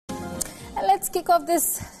And let's kick off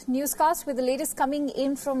this newscast with the latest coming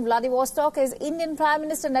in from Vladivostok, as Indian Prime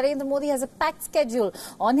Minister Narendra Modi has a packed schedule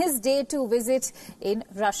on his day 2 visit in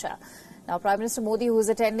Russia. Now, Prime Minister Modi, who is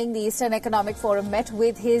attending the Eastern Economic Forum, met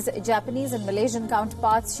with his Japanese and Malaysian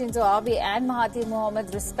counterparts Shinzo and Mahathir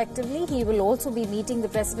Mohamad respectively. He will also be meeting the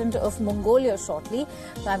President of Mongolia shortly.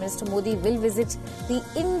 Prime Minister Modi will visit the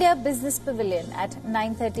India Business Pavilion at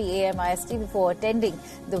 9:30 a.m. IST before attending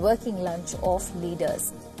the working lunch of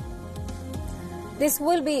leaders. This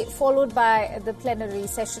will be followed by the plenary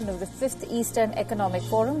session of the 5th Eastern Economic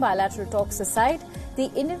Forum. Bilateral talks aside, the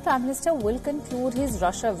Indian Prime Minister will conclude his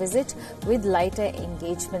Russia visit with lighter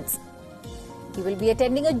engagements. He will be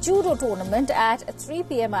attending a judo tournament at 3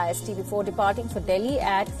 p.m. IST before departing for Delhi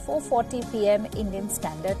at 4:40 p.m. Indian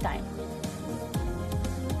Standard Time.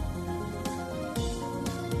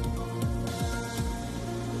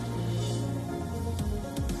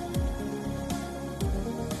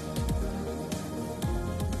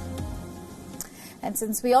 And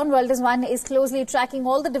since WION World is One is closely tracking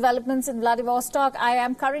all the developments in Vladivostok, I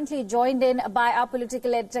am currently joined in by our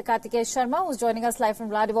political editor Kartikeya Sharma, who's joining us live from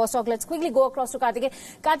Vladivostok. Let's quickly go across to Kartikeya.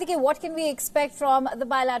 Kartikeya, what can we expect from the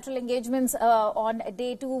bilateral engagements on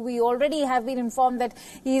day 2? We already have been informed that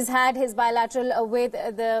he's had his bilateral with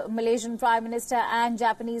the Malaysian Prime Minister and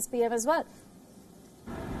Japanese PM as well.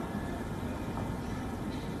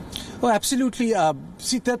 Oh, absolutely.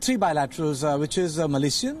 See, there are 3 bilaterals, which is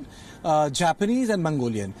Malaysian, Japanese and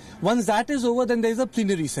Mongolian. Once that is over, then there is a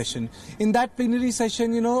plenary session. In that plenary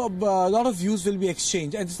session, a lot of views will be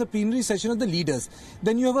exchanged, and it's the plenary session of the leaders.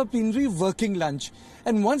 Then you have a plenary working lunch.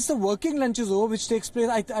 And once the working lunch is over, which takes place,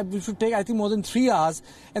 it should take, I think, more than 3 hours,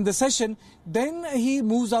 and the session, then he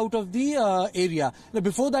moves out of the area. Now,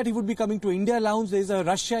 before that, he would be coming to India Lounge. There is a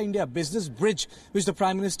Russia-India business bridge, which the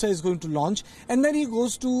Prime Minister is going to launch. And then he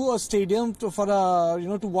goes to a stadium to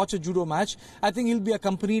watch a judo match. I think he'll be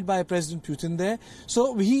accompanied by President Putin there.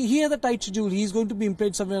 So he has a tight schedule. He's going to be in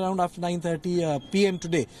place somewhere around after 9:30 p.m.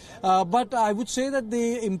 today. But I would say that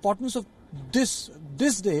the importance of this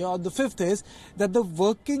day, or the 5th, is that the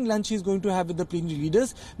working lunch he's going to have with the plenary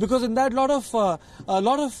leaders, because in that a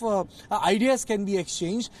lot of ideas can be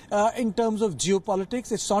exchanged in terms of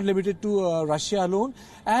geopolitics. It's not limited to Russia alone,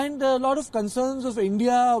 and a lot of concerns of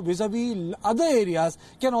India vis-a-vis other areas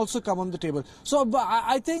can also come on the table. So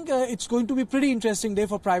I think it's going to be a pretty interesting day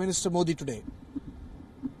for Prime Minister Modi today.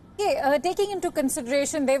 Taking into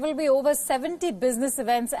consideration, there will be over 70 business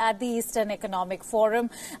events at the Eastern Economic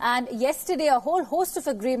Forum, and yesterday a whole host of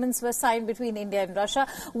agreements were signed between India and Russia.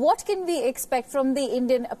 What can we expect from the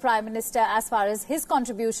Indian Prime Minister as far as his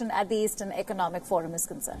contribution at the Eastern Economic Forum is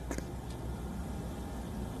concerned?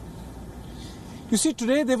 You see,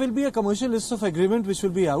 today there will be a commercial list of agreement which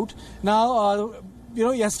will be out. Now,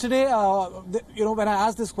 yesterday, when I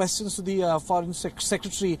asked these questions to the Foreign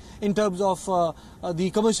Secretary in terms of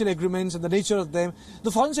the commercial agreements and the nature of them,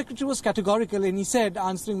 the Foreign Secretary was categorical, and he said,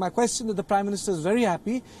 answering my question, that the Prime Minister is very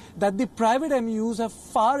happy that the private MOUs have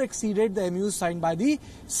far exceeded the MOUs signed by the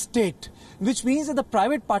state, which means that the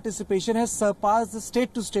private participation has surpassed the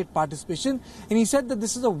state-to-state participation. And he said that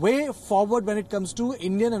this is a way forward when it comes to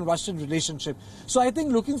Indian and Russian relationship. So I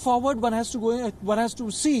think looking forward, one has to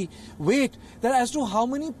wait that as to how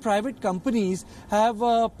many private companies have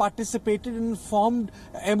participated and formed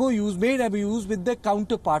MOUs, made MOUs with their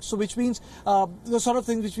counterparts. So which means the sort of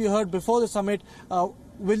things which we heard before the summit.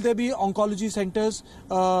 Will there be oncology centers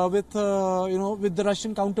with the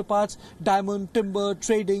Russian counterparts, diamond, timber,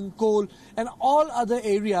 trading, coal, and all other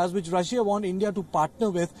areas which Russia want India to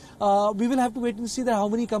partner with? We will have to wait and see that how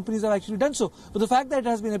many companies have actually done so. But the fact that it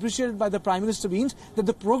has been appreciated by the Prime Minister means that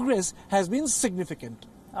the progress has been significant.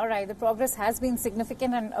 All right, the progress has been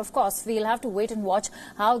significant, and of course, we'll have to wait and watch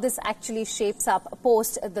how this actually shapes up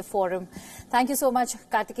post the forum. Thank you so much,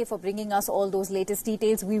 Kartikeya, for bringing us all those latest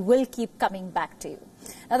details. We will keep coming back to you.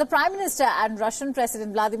 Now, the Prime Minister and Russian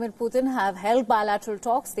President Vladimir Putin have held bilateral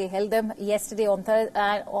talks. They held them yesterday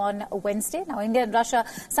on Wednesday. Now, India and Russia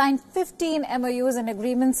signed 15 MOUs and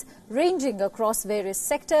agreements ranging across various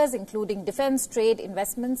sectors, including defense, trade,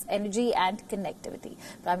 investments, energy and connectivity.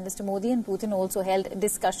 Prime Minister Modi and Putin also held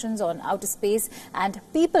discussions on outer space and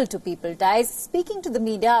people-to-people ties. Speaking to the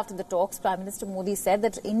media after the talks, Prime Minister Modi said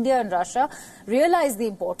that India and Russia realize the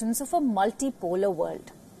importance of a multipolar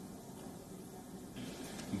world.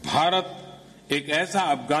 Bharat एक ऐसा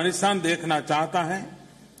अफगानिस्तान देखना चाहता है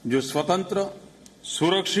जो स्वतंत्र,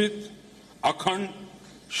 सुरक्षित, अखंड,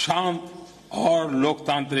 शांत और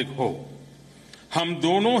लोकतांत्रिक हो। हम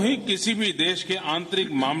दोनों ही किसी भी देश के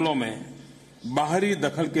आंतरिक मामलों में बाहरी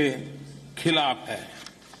दखल के खिलाफ है।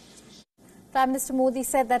 Prime Minister Modi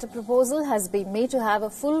said that a proposal has been made to have a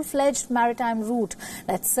full-fledged maritime route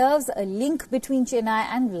that serves a link between Chennai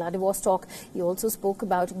and Vladivostok. He also spoke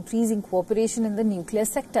about increasing cooperation in the nuclear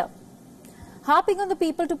sector. Harping on the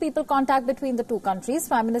people-to-people contact between the two countries,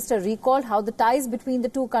 Prime Minister recalled how the ties between the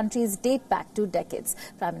two countries date back 2 decades.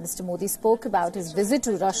 Prime Minister Modi spoke about his visit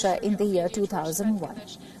to Russia in the year 2001.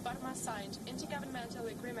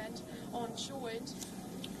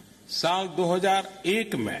 साल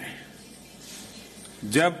 2001 में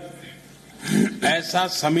जब ऐसा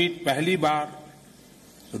summit पहली बार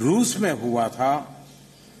रूस में हुआ था,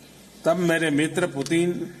 तब मेरे मित्र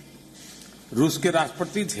पुतिन रूस के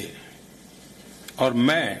राष्ट्रपति थे और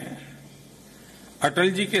मैं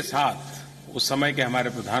अटल जी के साथ, उस समय के हमारे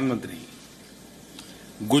प्रधानमंत्री,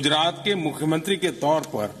 गुजरात के मुख्यमंत्री के तौर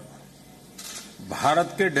पर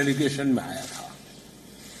भारत के डेलीगेशन में आया था।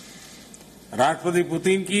 राष्ट्रपति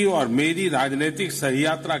पुतिन की और मेरी राजनीतिक सही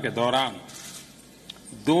यात्रा के दौरान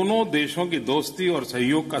दोनों देशों की दोस्ती और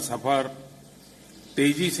सहयोग का सफर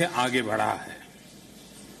तेजी से आगे बढ़ा है।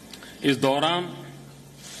 इस दौरान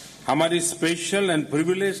हमारी special and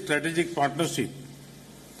privilege strategic partnership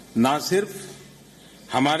न सिर्फ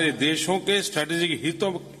हमारे देशों के स्ट्रेटेजिक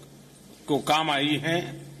हितों को काम आई है,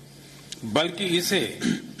 बल्कि इसे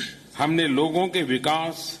हमने लोगों के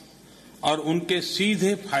विकास और उनके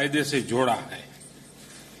सीधे फायदे से जोड़ा है।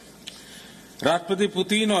 राष्ट्रपति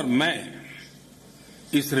पुतिन और मैं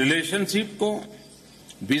इस रिलेशनशिप को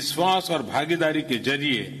विश्वास और भागीदारी के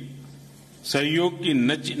जरिए सहयोग की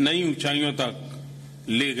नई ऊंचाइयों तक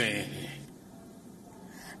ले गए हैं।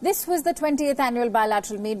 This was the 20th annual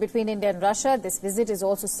bilateral meet between India and Russia. This visit is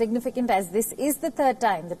also significant as this is the 3rd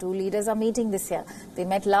time the two leaders are meeting this year. They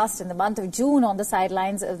met last in the month of June on the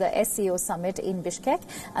sidelines of the SCO summit in Bishkek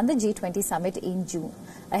and the G20 summit in June.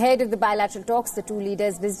 Ahead of the bilateral talks, the two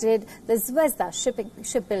leaders visited the Zvezda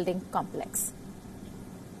shipbuilding complex.